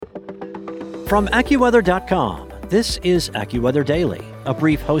From AccuWeather.com, this is AccuWeather Daily, a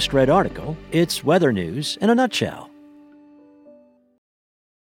brief host-read article. It's weather news in a nutshell.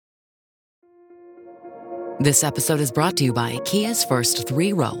 This episode is brought to you by Kia's first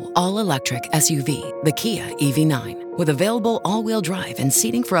three-row, all-electric SUV, the Kia EV9, with available all-wheel drive and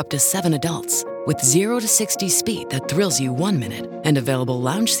seating for up to 7 adults, with 0 to 60 speed that thrills you 1 minute and available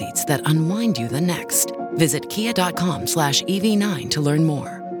lounge seats that unwind you the next. Visit kia.com/EV9 to learn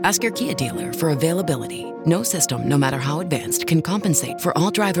more. Ask your Kia dealer for availability. No system, no matter how advanced, can compensate for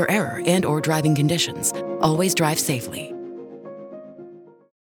all driver error and or driving conditions. Always drive safely.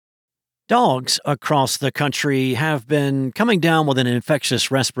 Dogs across the country have been coming down with an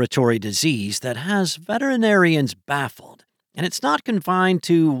infectious respiratory disease that has veterinarians baffled. And it's not confined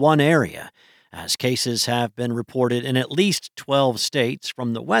to one area, as cases have been reported in at least 12 states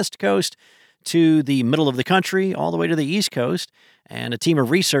from the West Coast to the middle of the country, all the way to the East Coast, and a team of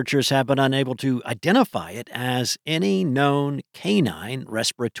researchers have been unable to identify it as any known canine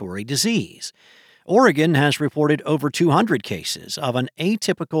respiratory disease. Oregon has reported over 200 cases of an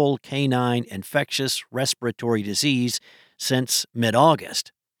atypical canine infectious respiratory disease since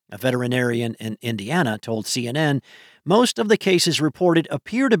mid-August. A veterinarian in Indiana told CNN most of the cases reported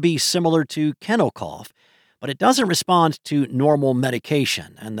appear to be similar to kennel cough, but it doesn't respond to normal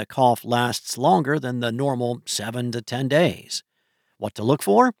medication, and the cough lasts longer than the normal 7 to 10 days. What to look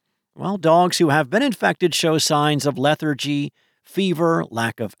for? Well, dogs who have been infected show signs of lethargy, fever,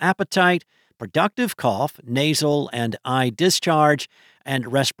 lack of appetite, productive cough, nasal and eye discharge,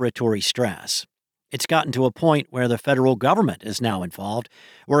 and respiratory stress. It's gotten to a point where the federal government is now involved,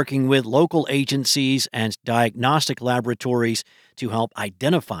 working with local agencies and diagnostic laboratories to help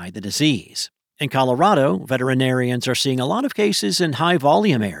identify the disease. In Colorado, veterinarians are seeing a lot of cases in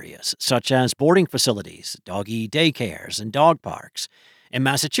high-volume areas, such as boarding facilities, doggy daycares, and dog parks. In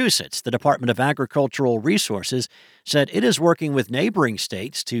Massachusetts, the Department of Agricultural Resources said it is working with neighboring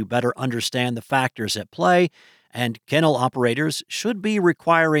states to better understand the factors at play, and kennel operators should be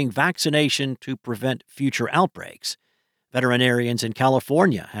requiring vaccination to prevent future outbreaks. Veterinarians in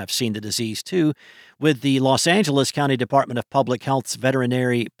California have seen the disease too, with the Los Angeles County Department of Public Health's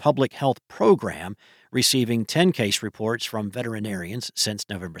Veterinary Public Health Program receiving 10 case reports from veterinarians since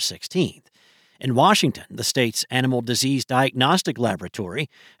November 16th. In Washington, the state's Animal Disease Diagnostic Laboratory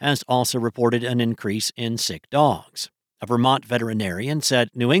has also reported an increase in sick dogs. A Vermont veterinarian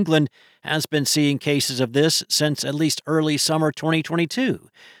said New England has been seeing cases of this since at least early summer 2022,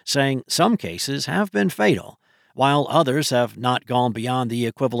 saying some cases have been fatal, while others have not gone beyond the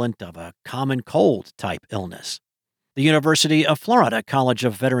equivalent of a common cold-type illness. The University of Florida College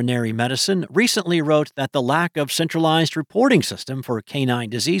of Veterinary Medicine recently wrote that the lack of centralized reporting system for canine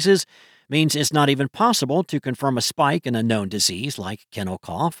diseases means it's not even possible to confirm a spike in a known disease like kennel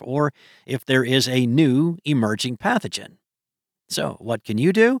cough or if there is a new emerging pathogen. So, what can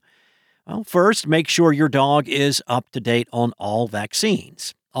you do? Well, first, make sure your dog is up to date on all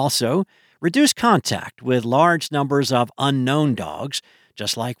vaccines. Also, reduce contact with large numbers of unknown dogs.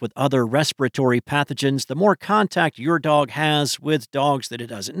 Just like with other respiratory pathogens, the more contact your dog has with dogs that it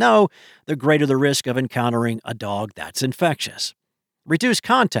doesn't know, the greater the risk of encountering a dog that's infectious. Reduce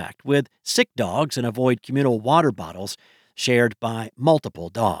contact with sick dogs and avoid communal water bottles shared by multiple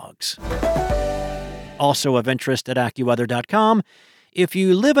dogs. Also of interest at AccuWeather.com, if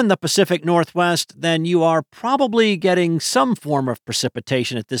you live in the Pacific Northwest, then you are probably getting some form of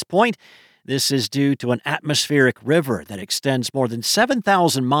precipitation at this point. This is due to an atmospheric river that extends more than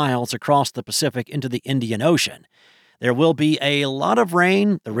 7,000 miles across the Pacific into the Indian Ocean. There will be a lot of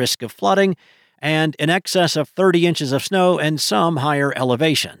rain, the risk of flooding, and in excess of 30 inches of snow and some higher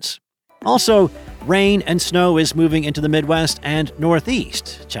elevations. Also, rain and snow is moving into the Midwest and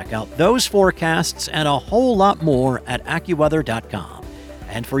Northeast. Check out those forecasts and a whole lot more at AccuWeather.com.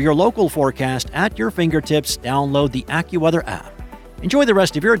 And for your local forecast at your fingertips, download the AccuWeather app. Enjoy the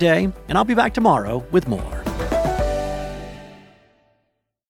rest of your day, and I'll be back tomorrow with more.